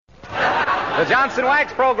The Johnson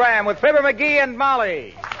Wax Program with Fibber, McGee, and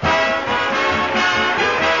Molly.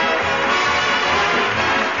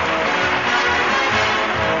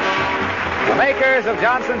 The makers of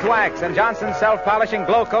Johnson's Wax and Johnson's Self-Polishing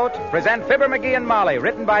Glow Coat present Fibber, McGee, and Molly,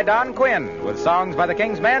 written by Don Quinn, with songs by the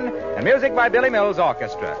King's Men and music by Billy Mills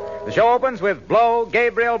Orchestra. The show opens with Blow,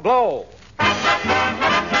 Gabriel, Blow.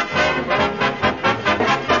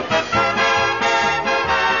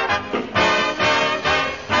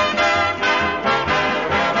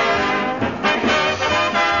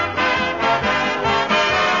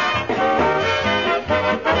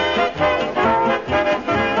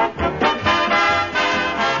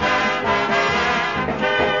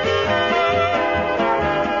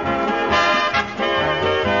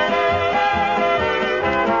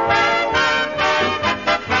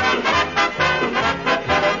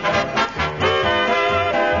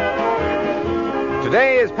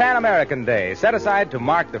 Today is Pan American Day, set aside to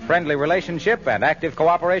mark the friendly relationship and active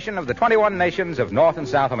cooperation of the 21 nations of North and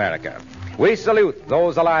South America. We salute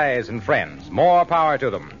those allies and friends. More power to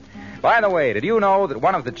them. By the way, did you know that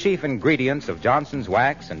one of the chief ingredients of Johnson's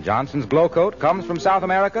Wax and Johnson's Glow Coat comes from South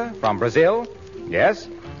America, from Brazil? Yes,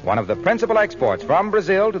 one of the principal exports from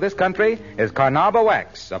Brazil to this country is carnauba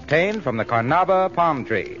wax, obtained from the carnauba palm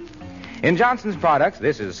tree. In Johnson's products,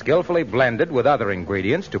 this is skillfully blended with other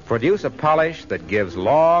ingredients to produce a polish that gives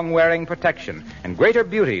long-wearing protection and greater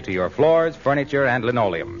beauty to your floors, furniture, and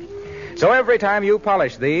linoleum. So every time you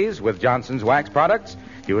polish these with Johnson's Wax products,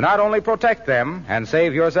 you not only protect them and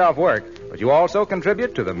save yourself work, but you also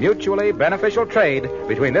contribute to the mutually beneficial trade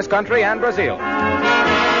between this country and Brazil.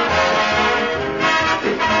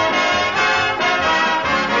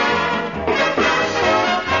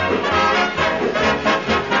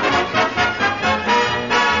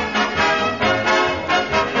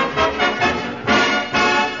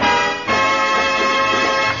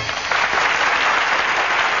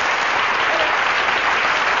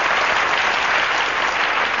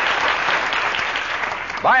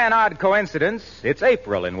 By an odd coincidence, it's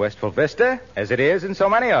April in Wistful Vista, as it is in so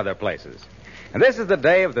many other places. And this is the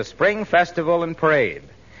day of the Spring Festival and Parade.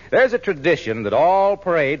 There's a tradition that all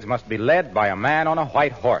parades must be led by a man on a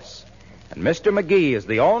white horse. And Mr. McGee is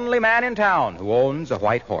the only man in town who owns a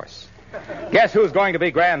white horse. Guess who's going to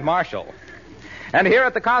be Grand Marshal? And here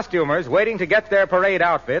at the costumers, waiting to get their parade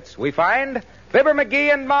outfits, we find Fibber,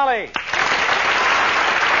 McGee, and Molly.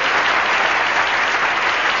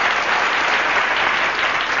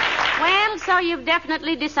 So you've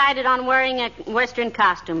definitely decided on wearing a Western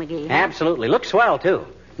costume, McGee. Huh? Absolutely. Looks swell, too.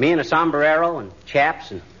 Me in a sombrero and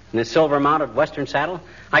chaps and a silver-mounted Western saddle.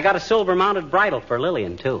 I got a silver-mounted bridle for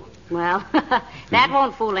Lillian, too. Well, that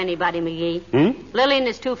won't fool anybody, McGee. Lillian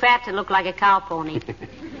is too fat to look like a cow pony.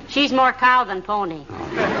 She's more cow than pony.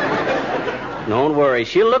 Oh. Don't worry.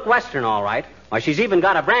 She'll look Western, all right. Why, she's even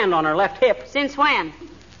got a brand on her left hip. Since when?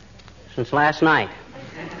 Since last night.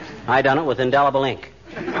 I done it with indelible ink.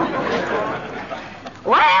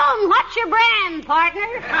 Well, what's your brand, partner?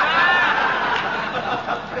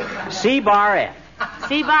 C-bar-F.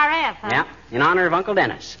 C-bar-F, huh? Yeah, in honor of Uncle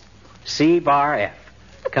Dennis. C-bar-F.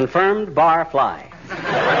 Confirmed bar fly.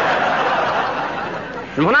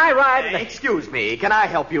 And when I ride... Excuse me, can I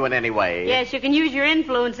help you in any way? Yes, you can use your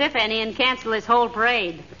influence, if any, and cancel this whole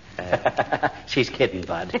parade. She's kidding,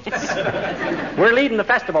 Bud. We're leading the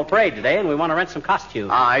festival parade today, and we want to rent some costumes.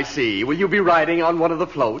 I see. Will you be riding on one of the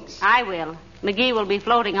floats? I will. McGee will be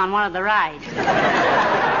floating on one of the rides.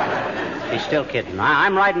 She's still kidding.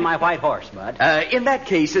 I'm riding my white horse, Bud. In that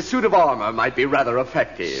case, a suit of armor might be rather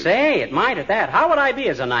effective. Say, it might at that. How would I be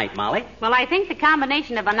as a knight, Molly? Well, I think the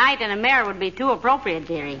combination of a knight and a mare would be too appropriate,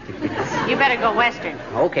 dearie. You better go Western.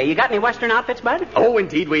 Okay, you got any Western outfits, Bud? Oh,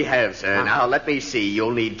 indeed we have, sir. Now, let me see.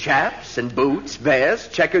 You'll need chaps and boots,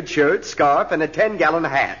 vest, checkered shirt, scarf, and a 10-gallon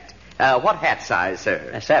hat. What hat size,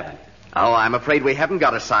 sir? 7. Oh, I'm afraid we haven't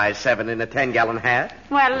got a size 7 in a 10-gallon hat.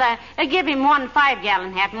 Well, give him one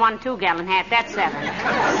 5-gallon hat and one 2-gallon hat. That's 7.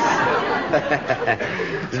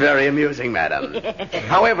 It's very amusing, madam.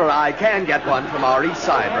 However, I can get one from our East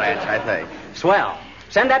Side branch, I think. Swell.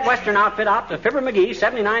 Send that Western outfit out to Fibber, McGee,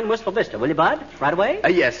 79 Wistful Vista, will you, Bud? Right away?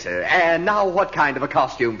 Yes, sir. And now what kind of a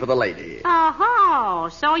costume for the lady? Oh,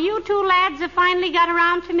 so you two lads have finally got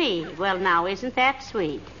around to me. Well, now, isn't that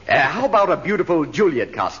sweet? How about a beautiful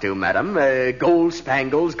Juliet costume, madam? Gold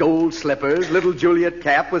spangles, gold slippers, little Juliet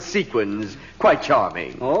cap with sequins. Quite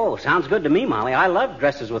charming. Oh, sounds good to me, Molly. I love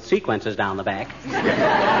dresses with sequences down the back. No,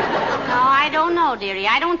 I don't know, dearie.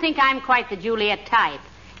 I don't think I'm quite the Juliet type.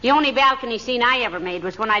 The only balcony scene I ever made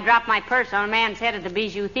was when I dropped my purse on a man's head at the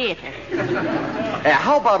Bijou Theater.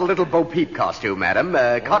 How about a little Bo Peep costume, madam?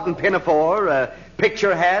 Cotton pinafore,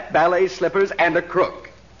 picture hat, ballet slippers, and a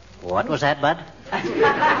crook. What was that, Bud?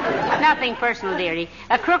 Nothing personal, dearie.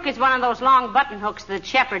 A crook is one of those long button hooks that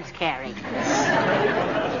shepherds carry.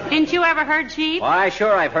 Didn't you ever herd sheep? Why,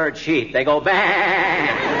 sure I've heard sheep. They go bang.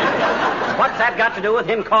 What's that got to do with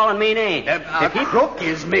him calling me names? A crook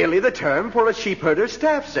is merely the term for a sheepherder's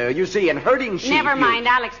staff, sir. You see, in herding sheep... Never mind.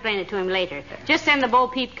 I'll explain it to him later. Just send the Bo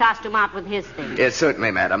Peep costume out with his thing. Yes,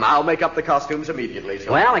 certainly, madam. I'll make up the costumes immediately.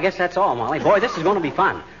 So. Well, I guess that's all, Molly. Boy, this is going to be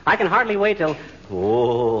fun. I can hardly wait till...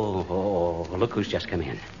 Oh, look who's just come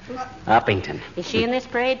in. Uppington. Is she in this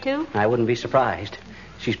parade, too? I wouldn't be surprised.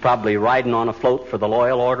 She's probably riding on a float for the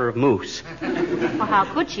Loyal Order of Moose. Well, how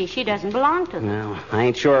could she? She doesn't belong to them. Well, I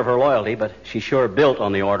ain't sure of her loyalty, but she's sure built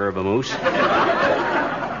on the Order of a Moose.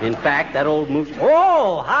 In fact, that old moose...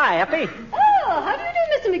 Oh, hi, Uppy. Oh, how do you do,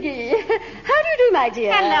 Mr. McGee? How do you do, my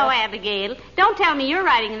dear? Hello, Abigail. Don't tell me you're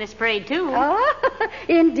riding in this parade, too. Oh,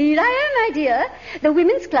 indeed I am, my dear. The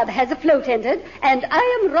Women's Club has a float entered, and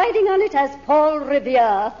I am riding on it as Paul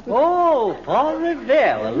Revere. Oh, Paul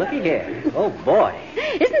Revere. Well, looky here. Oh, boy.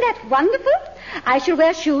 Isn't that wonderful? I shall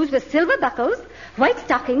wear shoes with silver buckles, white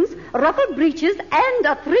stockings, ruffled breeches, and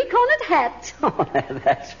a three-cornered hat. Oh,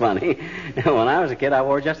 that's funny. When I was a kid, I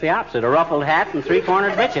wore just the opposite, a ruffled hat and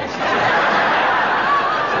three-cornered breeches.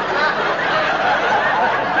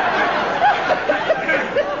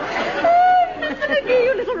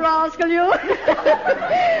 You little rascal, you.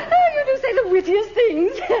 Oh, you do say the wittiest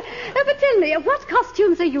things. But tell me, what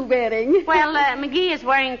costumes are you wearing? Well, McGee is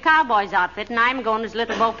wearing a cowboy's outfit, and I'm going as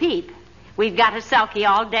Little Bo Peep. We've got a sulky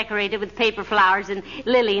all decorated with paper flowers, and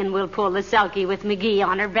Lillian will pull the sulky with McGee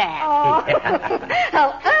on her back. Oh,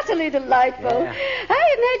 how utterly delightful. Yeah.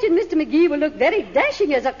 I imagine Mr. McGee will look very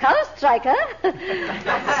dashing as a cow striker.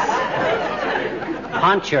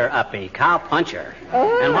 Puncher, Uppy. Cow puncher.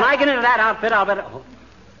 Oh. And when I get into that outfit, I'll bet...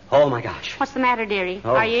 Oh, my gosh. What's the matter, dearie?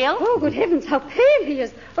 Oh. Are you ill? Oh, good heavens, how pale he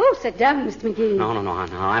is. Oh, sit down, Mr. McGee. No,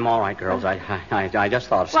 I'm all right, girls. I just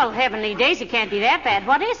thought of Well, heavenly days, it can't be that bad.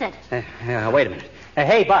 What is it? wait a minute.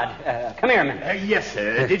 Hey, Bud, come here a minute. Yes,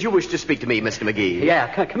 sir. Did you wish to speak to me, Mr. McGee?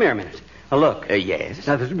 Yeah, come here a minute. Look. Yes.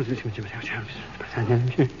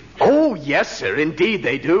 Oh, yes, sir. Indeed,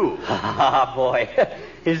 they do. Ah, boy.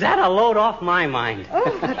 Is that a load off my mind? Oh,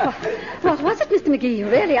 but what was it, Mr. McGee?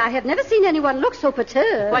 Really, I have never seen anyone look so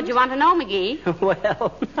perturbed. What'd you want to know, McGee? Well,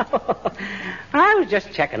 no. I was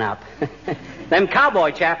just checking up. Them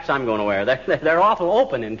cowboy chaps I'm going to wear, they're awful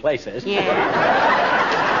open in places. Yeah.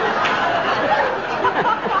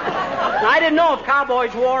 I didn't know if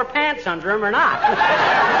cowboys wore pants under them or not.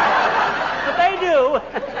 But they do.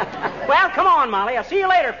 Well, come on, Molly. I'll see you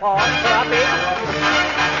later, Paul.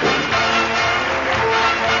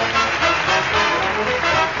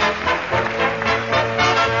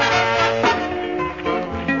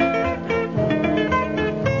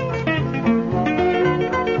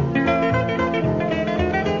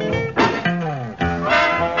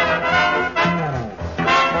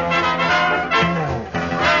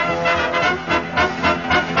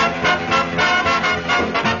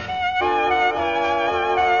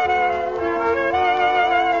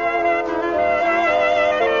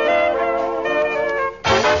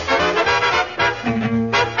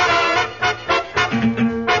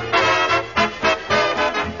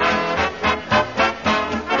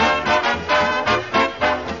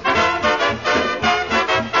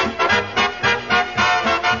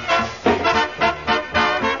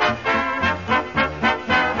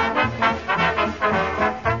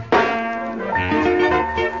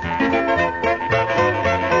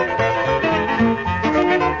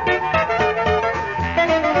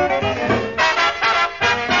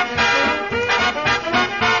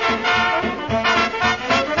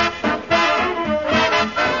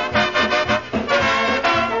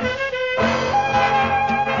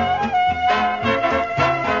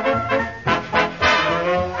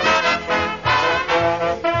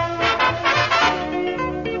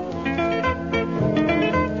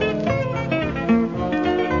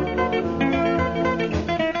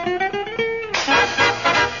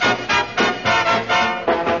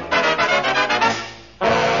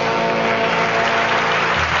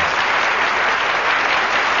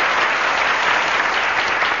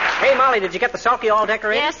 Molly, did you get the sulky all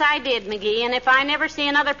decorated? Yes, I did, McGee. And if I never see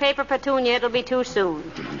another paper petunia, it'll be too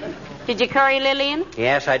soon. Did you curry Lillian?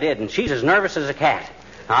 Yes, I did. And she's as nervous as a cat.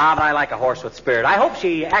 Ah, but I like a horse with spirit. I hope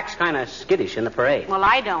she acts kind of skittish in the parade. Well,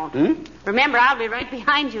 I don't. Remember, I'll be right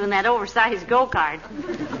behind you in that oversized go-kart.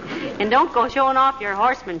 And don't go showing off your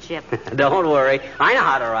horsemanship. Don't worry. I know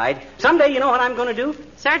how to ride. Someday, you know what I'm going to do?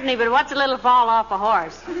 Certainly, but what's a little fall off a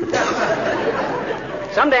horse?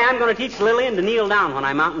 Someday I'm going to teach Lillian to kneel down when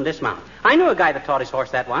I mount and dismount. I knew a guy that taught his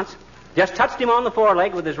horse that once. Just touched him on the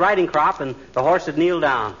foreleg with his riding crop, and the horse would kneel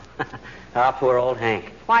down. Ah, poor old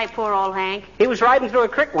Hank. Why, poor old Hank? He was riding through a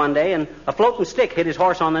creek one day, and a floating stick hit his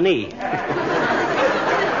horse on the knee. The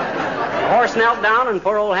horse knelt down, and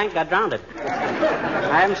poor old Hank got drowned.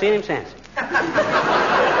 I haven't seen him since.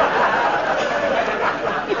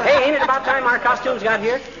 Hey, ain't it about time our costumes got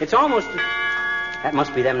here? It's almost... That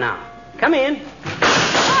must be them now. Come in. Hey,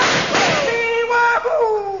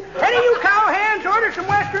 wahoo! Any of you cowhands order some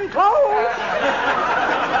Western clothes?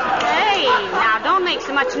 Hey, now, don't make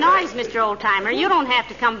so much noise, Mr. Oldtimer. You don't have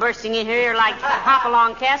to come bursting in here like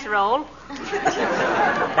hop-along casserole.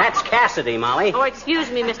 That's Cassidy, Molly. Oh,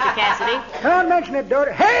 excuse me, Mr. Cassidy. Don't mention it,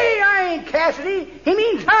 daughter. Hey, I ain't Cassidy. He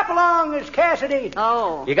means hop along as Cassidy.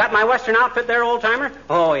 Oh. You got my Western outfit there, old-timer?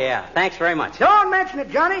 Oh, yeah. Thanks very much. Don't mention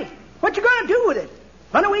it, Johnny. What you going to do with it?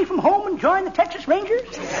 Run away from home and join the Texas Rangers?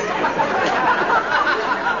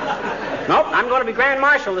 Nope, I'm going to be Grand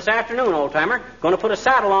Marshal this afternoon, old-timer. Going to put a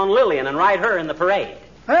saddle on Lillian and ride her in the parade.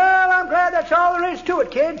 Well, I'm glad that's all there is to it,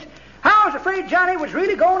 kids. I was afraid Johnny was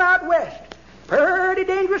really going out west. Pretty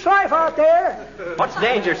dangerous life out there. What's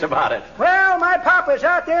dangerous about it? Well, my papa's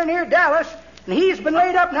out there near Dallas, and he's been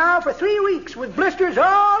laid up now for 3 weeks with blisters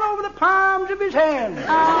all over the palms of his hands.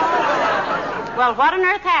 Well, what on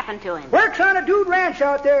earth happened to him? Works on a dude ranch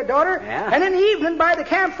out there, daughter. Yeah? And in the evening by the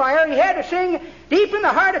campfire, he had to sing Deep in the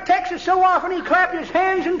Heart of Texas so often he clapped his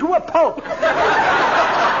hands into a pulp.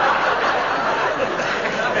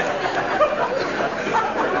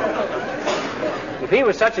 If he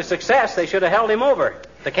was such a success, they should have held him over.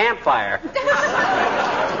 The campfire. That's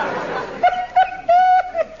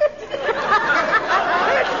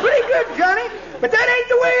pretty good, Johnny. But that ain't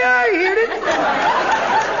the way I heard it.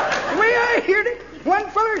 The way I heard it, one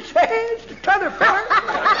feller says to t'other feller,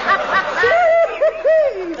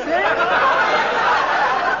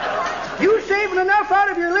 you saving enough out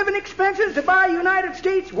of your living expenses to buy United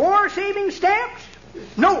States war-saving stamps?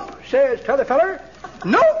 Nope, says t'other feller.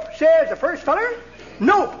 Nope, says the first feller.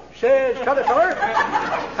 Nope, says t'other feller.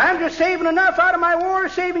 I'm just saving enough out of my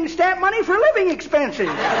war-saving stamp money for living expenses.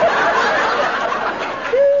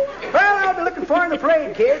 Well, I'll be looking for you in the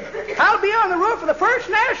parade, kid. I'll be on the roof of the First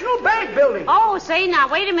National Bank building. Oh, say, now,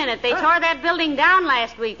 wait a minute. They tore that building down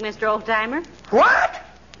last week, Mr. Oldtimer. What?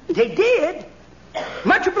 They did?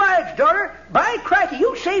 Much obliged, daughter. By cracky,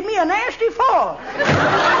 you saved me a nasty fall.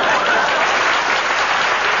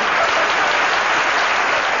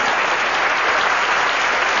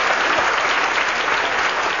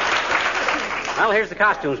 Well, here's the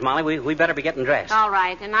costumes, Molly. We better be getting dressed. All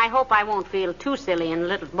right, and I hope I won't feel too silly in a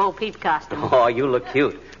little Bo Peep costume. Oh, you look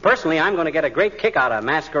cute. Personally, I'm going to get a great kick out of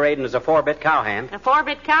masquerading as a 4-bit cowhand. A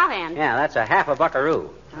 4-bit cowhand? Yeah, that's a half a buckaroo.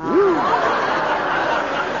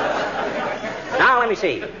 Now, let me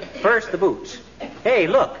see. First, the boots. Hey,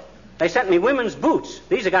 look. They sent me women's boots.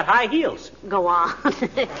 These have got high heels. Go on.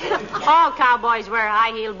 All cowboys wear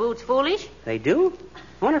high-heel boots, foolish. They do?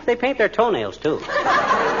 I wonder if they paint their toenails, too.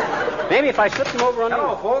 Maybe if I slip them over on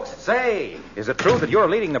Hello, folks. Say, is it true that you're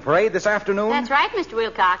leading the parade this afternoon? That's right, Mr.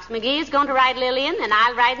 Wilcox. McGee is going to ride Lillian, and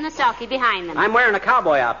I'll ride in the sulky behind them. I'm wearing a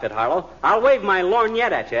cowboy outfit, Harlow. I'll wave my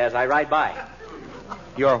lorgnette at you as I ride by.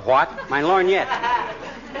 Your what? My lorgnette.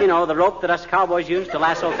 You know, the rope that us cowboys use to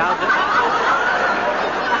lasso cows.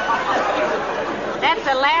 That's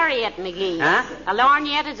a lariat, McGee. Huh? A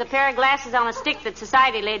lorgnette is a pair of glasses on a stick that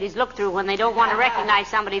society ladies look through when they don't want to recognize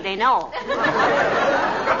somebody they know.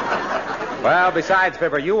 Well, besides,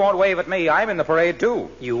 Fibber, you won't wave at me. I'm in the parade, too.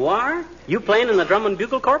 You are? You playing in the Drum and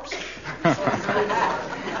Bugle Corps?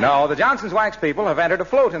 No, the Johnson's Wax people have entered a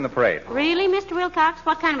float in the parade. Really, Mr. Wilcox?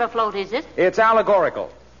 What kind of a float is it? It's allegorical.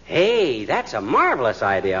 Hey, that's a marvelous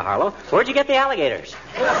idea, Harlow. Where'd you get the alligators?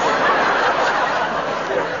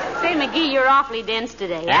 Say, McGee, you're awfully dense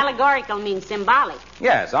today. Huh? Allegorical means symbolic.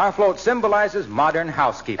 Yes, our float symbolizes modern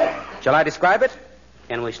housekeeping. Shall I describe it?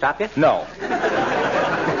 Can we stop you? No.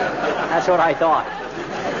 That's what I thought.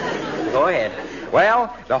 Go ahead.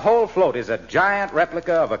 Well, the whole float is a giant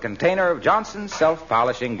replica of a container of Johnson's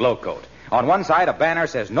self-polishing glow coat. On one side, a banner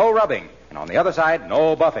says no rubbing, and on the other side,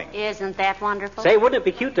 no buffing. Isn't that wonderful? Say, wouldn't it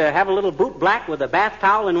be cute to have a little boot black with a bath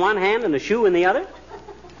towel in one hand and a shoe in the other?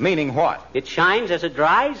 Meaning what? It shines as it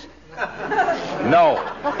dries? No.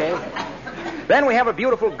 Okay. Then we have a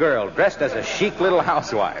beautiful girl dressed as a chic little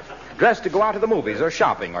housewife, dressed to go out to the movies or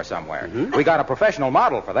shopping or somewhere. Mm-hmm. We got a professional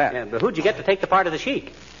model for that. Yeah, but who'd you get to take the part of the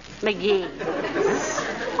chic? McGee,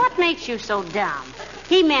 what makes you so dumb?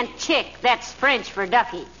 He meant chick. That's French for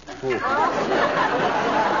ducky.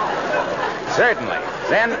 Certainly.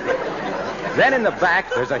 Then in the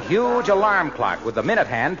back, there's a huge alarm clock with the minute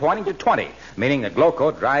hand pointing to 20, meaning that glow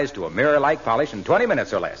coat dries to a mirror-like polish in 20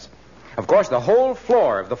 minutes or less. Of course, the whole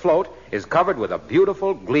floor of the float is covered with a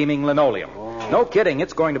beautiful, gleaming linoleum. Oh. No kidding,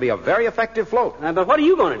 it's going to be a very effective float. But what are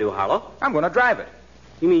you going to do, Harlow? I'm going to drive it.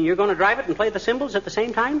 You mean you're going to drive it and play the cymbals at the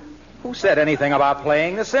same time? Who said anything about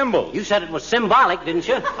playing the cymbals? You said it was symbolic, didn't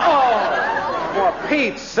you? Oh, for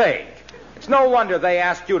Pete's sake. It's no wonder they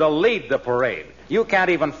asked you to lead the parade. You can't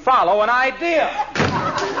even follow an idea.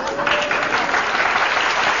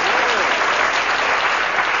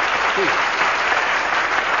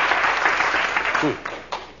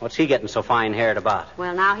 What's he getting so fine-haired about?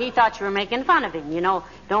 Well, now, he thought you were making fun of him. You know,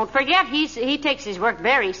 don't forget, he takes his work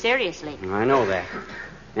very seriously. I know that.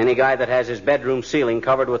 Any guy that has his bedroom ceiling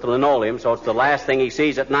covered with linoleum so it's the last thing he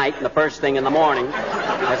sees at night and the first thing in the morning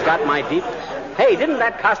has got my deep... Hey, didn't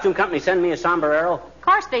that costume company send me a sombrero? Of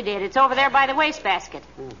course they did. It's over there by the wastebasket.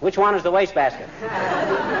 Which one is the wastebasket?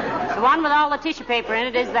 The one with all the tissue paper in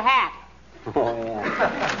it is the hat. Oh, yeah.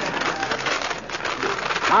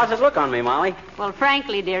 How's it look on me, Molly? Well,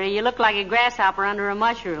 frankly, dearie, you look like a grasshopper under a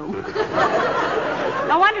mushroom.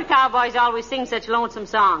 No wonder cowboys always sing such lonesome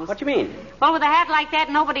songs. What do you mean? Well, with a hat like that,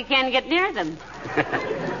 nobody can get near them.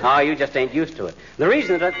 Oh, you just ain't used to it. The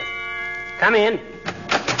reason that... Come in.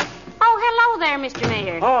 Oh, hello there, Mr.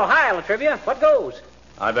 Mayor. Oh, hi, Latrivia. What goes?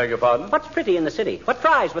 I beg your pardon? What's pretty in the city? What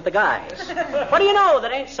fries with the guys? What do you know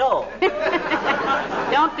that ain't so?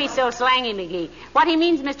 Don't be so slangy, McGee. What he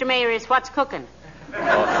means, Mr. Mayor, is what's cooking.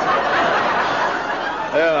 Well,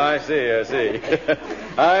 I see.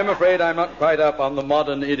 I'm afraid I'm not quite up on the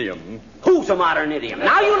modern idiom. Who's a modern idiom?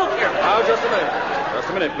 Now you look here. Now, just a minute. Just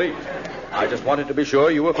a minute, please. I just wanted to be sure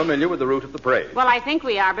you were familiar with the route of the parade. Well, I think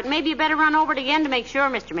we are, but maybe you better run over it again to make sure,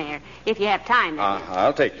 Mr. Mayor, if you have time.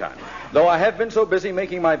 I'll take time. Though I have been so busy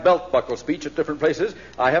making my belt buckle speech at different places,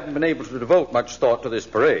 I haven't been able to devote much thought to this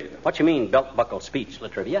parade. What you mean, belt buckle speech,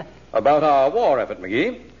 Latrivia? About our war effort,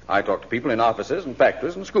 McGee. I talk to people in offices and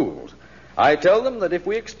factories and schools. I tell them that if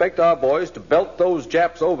we expect our boys to belt those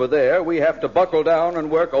Japs over there, we have to buckle down and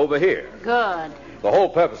work over here. Good. The whole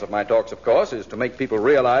purpose of my talks, of course, is to make people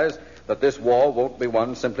realize that this war won't be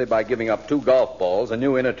won simply by giving up 2 golf balls, a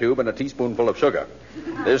new inner tube, and a teaspoonful of sugar.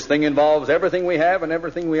 This thing involves everything we have and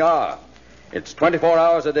everything we are. It's 24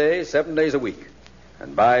 hours a day, 7 days a week.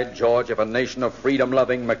 And by George, if a nation of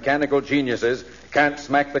freedom-loving, mechanical geniuses can't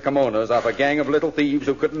smack the kimonos off a gang of little thieves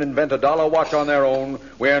who couldn't invent a dollar watch on their own,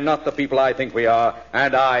 we're not the people I think we are,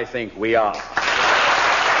 and I think we are.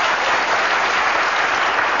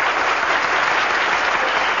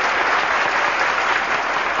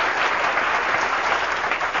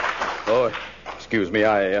 Oh, excuse me,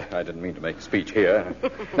 I didn't mean to make a speech here.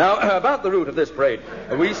 Now, about the route of this parade.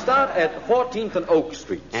 We start at 14th and Oak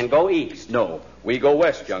Streets. And go east. No, we go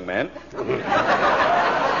west, young man.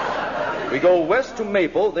 We go west to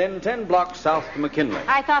Maple, then 10 blocks south to McKinley.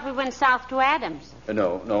 I thought we went south to Adams.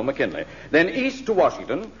 No, McKinley. Then east to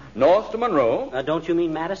Washington, north to Monroe. Don't you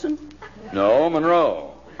mean Madison? No,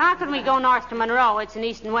 Monroe. How can we go north to Monroe? It's an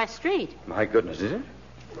east and west street. My goodness, is it?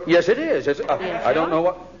 Yes, it is. I don't know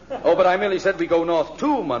what... Oh, but I merely said we go north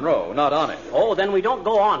to Monroe, not on it. Oh, then we don't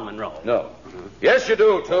go on Monroe. No. Yes, you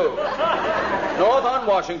do, too. North on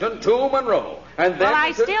Washington to Monroe. And then... Well,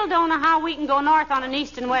 I still don't know how we can go north on an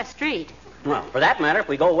east and west street. Well, for that matter, if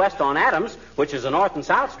we go west on Adams, which is a north and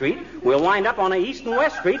south street, we'll wind up on a east and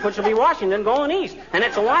west street, which will be Washington going east. And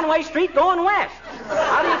it's a one-way street going west.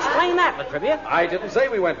 How do you explain that, Latrivia? I didn't say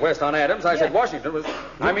we went west on Adams. I said Washington was...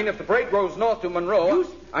 I mean, if the parade goes north to Monroe...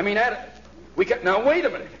 I mean, we can... Now, wait a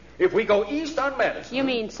minute. If we go east on Madison... You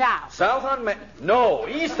mean south? South on No,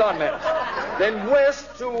 east on Madison. Then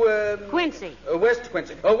west to... Quincy. West to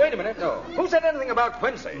Quincy. Oh, wait a minute. No. Who said anything about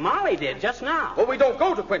Quincy? Molly did just now. Well, we don't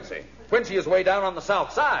go to Quincy. Quincy is way down on the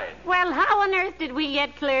south side. Well, how on earth did we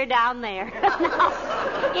get clear down there? Now,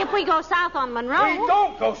 if we go south on Monroe... We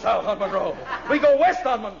don't go south on Monroe. We go west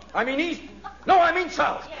on Monroe. I mean east. No, I mean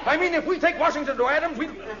south. I mean if we take Washington to Adams, we...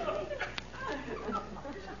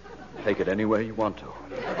 Take it any way you want to.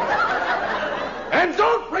 And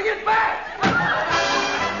don't bring it back!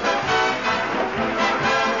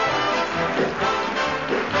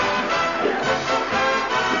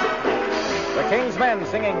 The King's Men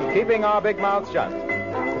singing Keeping Our Big Mouths Shut.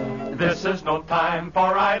 This is no time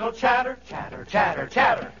for idle chatter, chatter, chatter,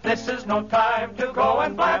 chatter. This is no time to go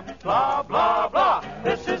and blab, blah, blah, blah.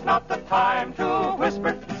 This is not the time to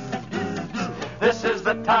whisper. This is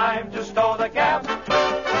the time to stow the gab.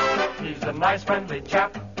 He's a nice, friendly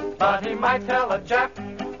chap, but he might tell a Jap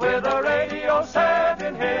with a radio set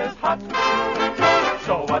in his hut.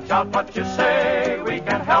 So watch out what you say. We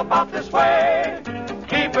can help out this way.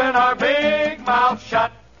 Keep keeping our big mouth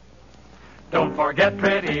shut. Don't forget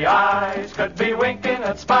pretty eyes could be winking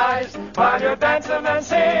at spies while you're dancing and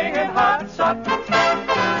singing hot sut.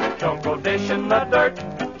 Don't go dishing the dirt,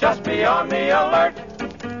 just be on the alert,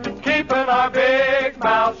 keeping our big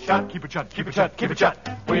mouth shut. Keep it shut, keep it shut, keep it shut.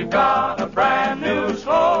 We've got a brand new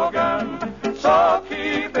slogan, so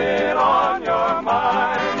keep it on your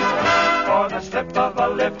mind. For the slip of a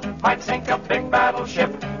lip might sink a big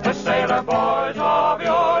battleship, the sailor boys of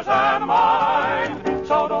yours and mine.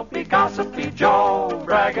 So don't be gossipy Joe,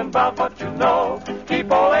 bragging about what you know.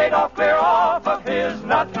 Keep old Adolf clear off of his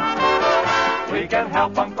nut. We can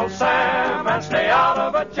help Uncle Sam and stay out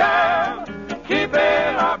of a jam,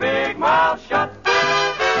 keeping our big mouth shut.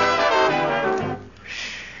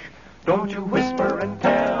 Shh, don't you whisper and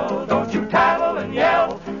tell, don't you tattle and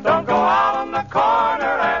yell, don't go out on the corner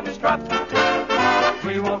and strut.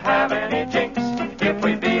 We won't have any jinx if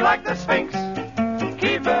we be like the Sphinx,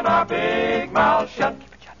 keeping our big mouth shut.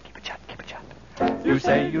 Keep it shut, keep it shut, keep it shut. You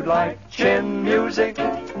say you'd like chin music,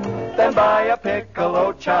 then buy a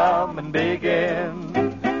piccolo chum and begin.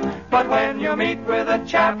 But when you meet with a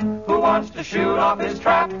chap who wants to shoot off his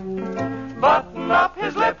trap, button up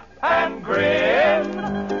his lip and grin.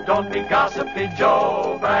 Don't be gossipy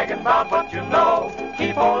Joe, bragging about what you know.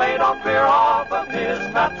 Keep old Adolf clear off of his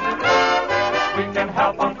nut. We can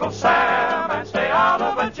help Uncle Sam and stay out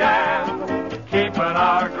of a jam, keeping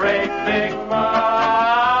our great big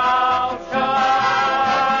mouth shut.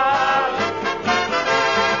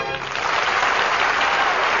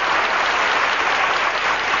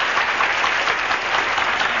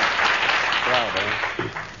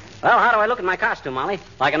 Well, how do I look in my costume, Molly?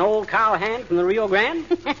 Like an old cowhand from the Rio Grande?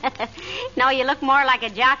 No, you look more like a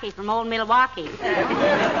jockey from old Milwaukee.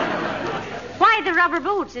 Why the rubber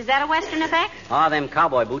boots? Is that a Western effect? Oh, them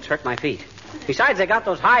cowboy boots hurt my feet. Besides, they got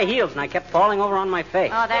those high heels, and I kept falling over on my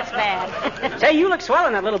face. Oh, that's bad. Say, you look swell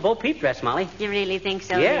in that little Bo Peep dress, Molly. You really think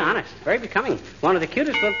so? Yeah, dear? honest. Very becoming. One of the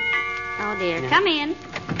cutest little... Oh, dear. Yeah. Come in.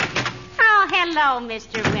 Oh, hello,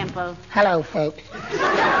 Mr. Wimple. Hello, folks.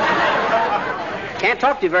 Can't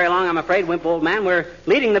talk to you very long, I'm afraid, Wimp, old man. We're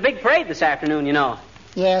leading the big parade this afternoon, you know.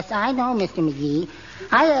 Yes, I know, Mr. McGee.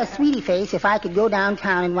 I asked Sweetie Face if I could go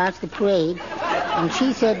downtown and watch the parade, and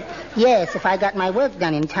she said yes if I got my work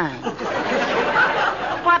done in time.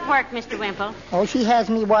 What work, Mr. Wimple? Oh, she has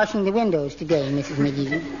me washing the windows today, Mrs.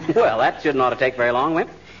 McGee. Well, that shouldn't ought to take very long,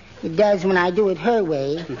 Wimp. It does when I do it her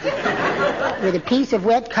way, with a piece of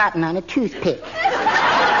wet cotton on a toothpick.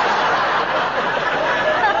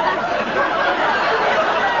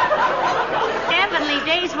 Heavenly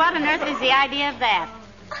days, what on earth is the idea of that?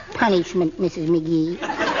 Punishment, Mrs. McGee.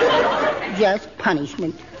 Just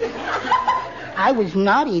punishment. I was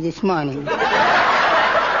naughty this morning.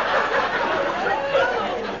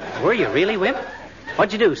 Were you really, Wimp?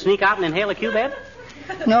 What'd you do, sneak out and inhale a cubeb?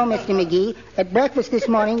 No, Mr. McGee. At breakfast this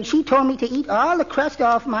morning, she told me to eat all the crust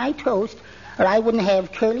off my toast or I wouldn't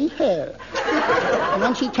have curly hair. And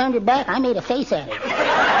when she turned her back, I made a face at her.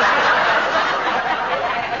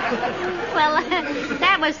 Well,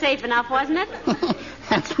 that was safe enough, wasn't it?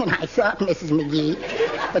 That's what I thought, Mrs. McGee.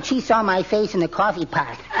 But she saw my face in the coffee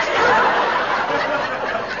pot.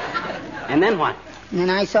 And then what? And then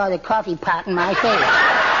I saw the coffee pot in my face.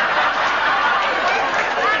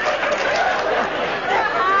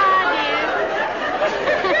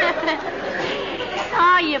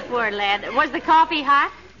 Oh, you poor lad. Was the coffee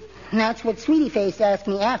hot? And that's what Sweetie Face asked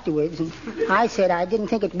me afterwards. And I said I didn't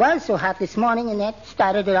think it was so hot this morning, and that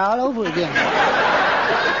started it all over again.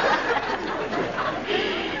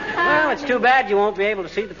 Well, it's too bad you won't be able to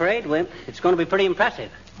see the parade, Wimp. It's going to be pretty impressive.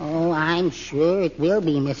 Oh, I'm sure it will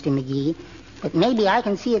be, Mr. McGee. But maybe I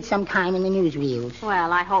can see it sometime in the newsreels.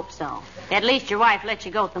 Well, I hope so. At least your wife lets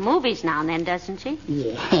you go to the movies now and then, doesn't she?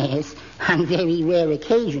 Yes, on very rare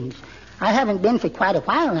occasions. I haven't been for quite a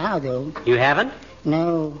while now, though. You haven't?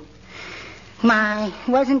 No. My,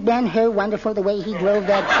 wasn't Ben-Hur wonderful the way he drove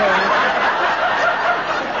that train?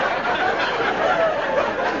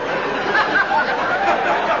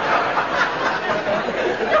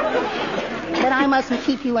 But I mustn't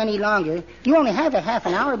keep you any longer. You only have a half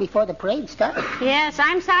an hour before the parade starts. Yes,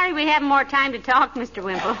 I'm sorry we haven't more time to talk, Mr.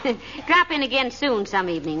 Wimple. Drop in again soon some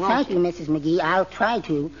evening, won't Thank you, Mrs. McGee. I'll try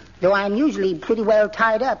to, though I'm usually pretty well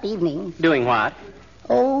tied up evenings. Doing what?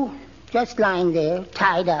 Oh, just lying there,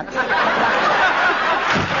 tied up.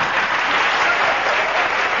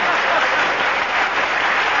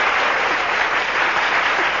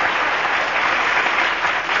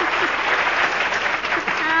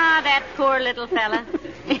 Poor little fella.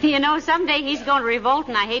 You know, someday he's going to revolt,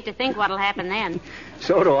 and I hate to think what'll happen then.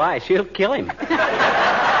 So do I. She'll kill him.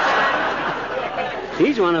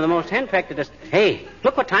 He's one of the most henpecked. Hey,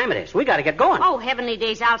 look what time it is. We got to get going. Oh, heavenly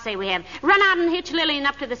days, I'll say we have. Run out and hitch Lillian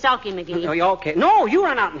up to the sulky, McGee. Oh, you okay? No, you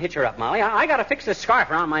run out and hitch her up, Molly. I got to fix this scarf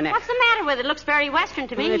around my neck. What's the matter with it? It looks very Western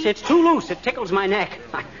to me. It's too loose. It tickles my neck.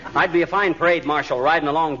 I'd be a fine parade marshal riding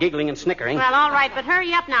along giggling and snickering. Well, all right, but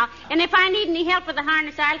hurry up now. And if I need any help with the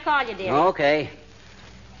harness, I'll call you, dear. Okay.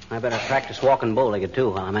 I better practice walking bow-legged, too,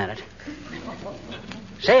 while I'm at it.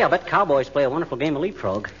 Say, I bet cowboys play a wonderful game of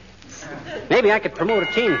leapfrog. Maybe I could promote a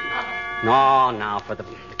team. No, now for the...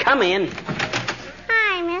 Come in.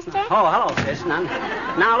 Hi, mister. Oh, hello, sis.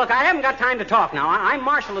 Now, look, I haven't got time to talk now. I'm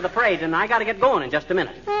marshal of the parade, and I got to get going in just a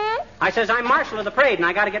minute. I says I'm marshal of the parade, and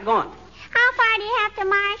I got to get going. How far do you have to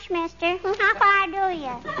march, mister? How far do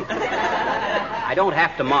you? I don't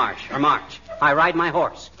have to march. I ride my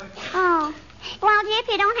horse. Oh. Well, if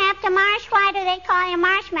you don't have to march, why do they call you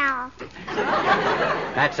Marshmallow?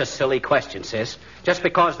 That's a silly question, sis. Just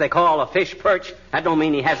because they call a fish perch, that don't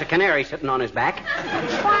mean he has a canary sitting on his back.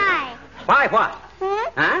 Why? Why what?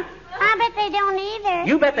 Huh? I bet they don't either.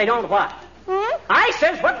 You bet they don't what? I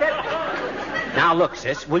says what they... Now, look,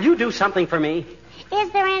 sis, will you do something for me?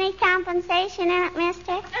 Is there any compensation in it,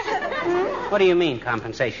 mister? What do you mean,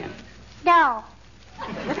 compensation? Dough.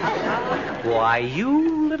 Why,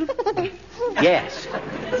 you little... Yes.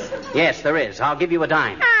 Yes, there is. I'll give you a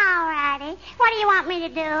dime. All righty. What do you want me to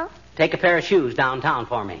do? Take a pair of shoes downtown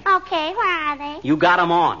for me. Okay, where are they? You got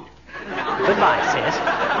 'em on. Goodbye, sis.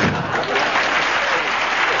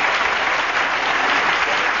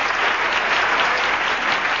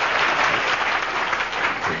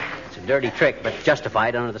 Dirty trick, but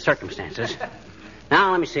justified under the circumstances.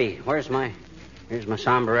 Now, let me see. Here's my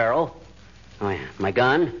sombrero. Oh, yeah. My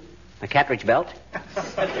gun. My cartridge belt.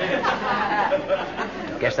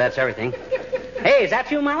 Guess that's everything. Hey, is that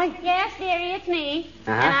you, Molly? Yes, dearie, it's me.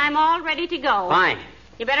 Uh-huh. And I'm all ready to go. Fine.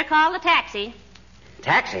 You better call the taxi.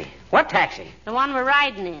 Taxi? What taxi? The one we're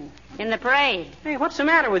riding in the parade. Hey, what's the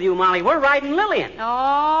matter with you, Molly? We're riding Lillian.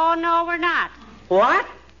 Oh, no, we're not. What?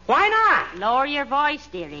 Why not? Lower your voice,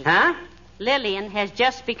 dearie. Huh? Lillian has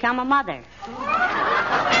just become a mother.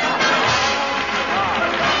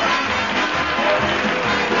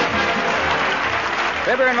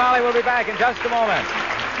 Fibber and Molly will be back in just a moment.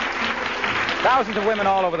 Thousands of women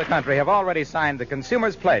all over the country have already signed the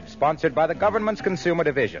Consumer's Pledge, sponsored by the government's Consumer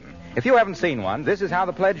Division. If you haven't seen one, this is how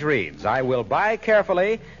the pledge reads. I will buy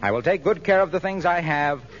carefully. I will take good care of the things I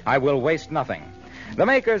have. I will waste nothing. The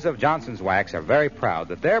makers of Johnson's Wax are very proud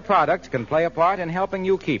that their products can play a part in helping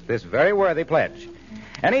you keep this very worthy pledge.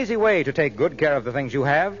 An easy way to take good care of the things you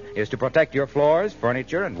have is to protect your floors,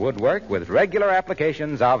 furniture, and woodwork with regular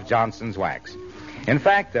applications of Johnson's Wax. In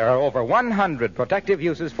fact, there are over 100 protective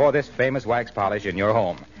uses for this famous wax polish in your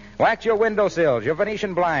home. Wax your windowsills, your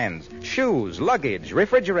Venetian blinds, shoes, luggage,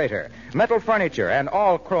 refrigerator, metal furniture, and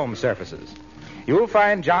all chrome surfaces. You'll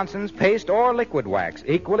find Johnson's paste or liquid wax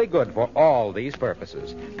equally good for all these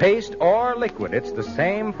purposes. Paste or liquid, it's the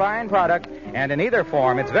same fine product, and in either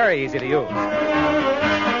form, it's very easy to use.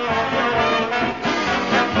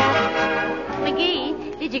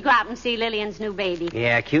 McGee, did you go out and see Lillian's new baby?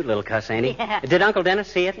 Yeah, cute little cuss, ain't he? Yeah. Did Uncle Dennis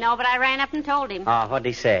see it? No, but I ran up and told him. Oh, what'd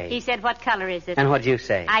he say? He said, what color is it? And what'd you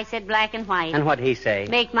say? I said black and white. And what'd he say?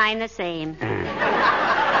 Make mine the same. Good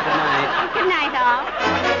night. Good night, all.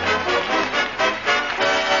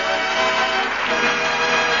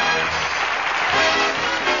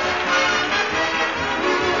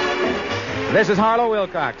 This is Harlow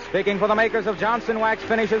Wilcox, speaking for the makers of Johnson Wax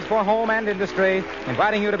Finishes for Home and Industry,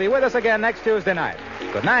 inviting you to be with us again next Tuesday night.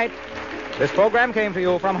 Good night. This program came to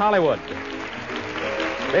you from Hollywood.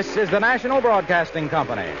 This is the National Broadcasting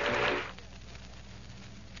Company.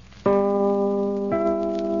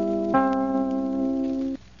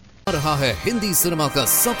 रहा है Hindi cinema का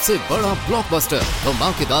सबसे बड़ा blockbuster.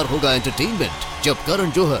 धमाकेदार होगा entertainment जब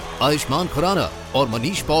करण जौहर, आयुष्मान खुराना और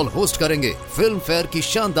Manish Paul host करेंगे फिल्म फेयर की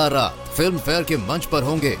शानदार रात। फिल्म फेयर के मंच पर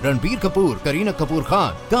होंगे रणबीर कपूर, करीना कपूर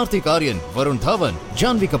खान, कार्तिक आर्यन, वरुण धवन,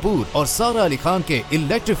 जानवी कपूर और सारा अली खान के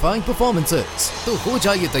इलेक्ट्रीफाइंग परफॉर्मेंसेस। तो हो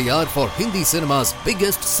जाइए तैयार for Hindi cinema's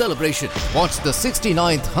biggest celebration. Watch the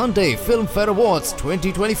 69th Hyundai Film Fair Awards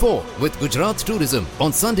 2024 with Gujarat Tourism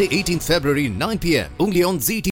on Sunday 18th February 9 p.m. only on ZT.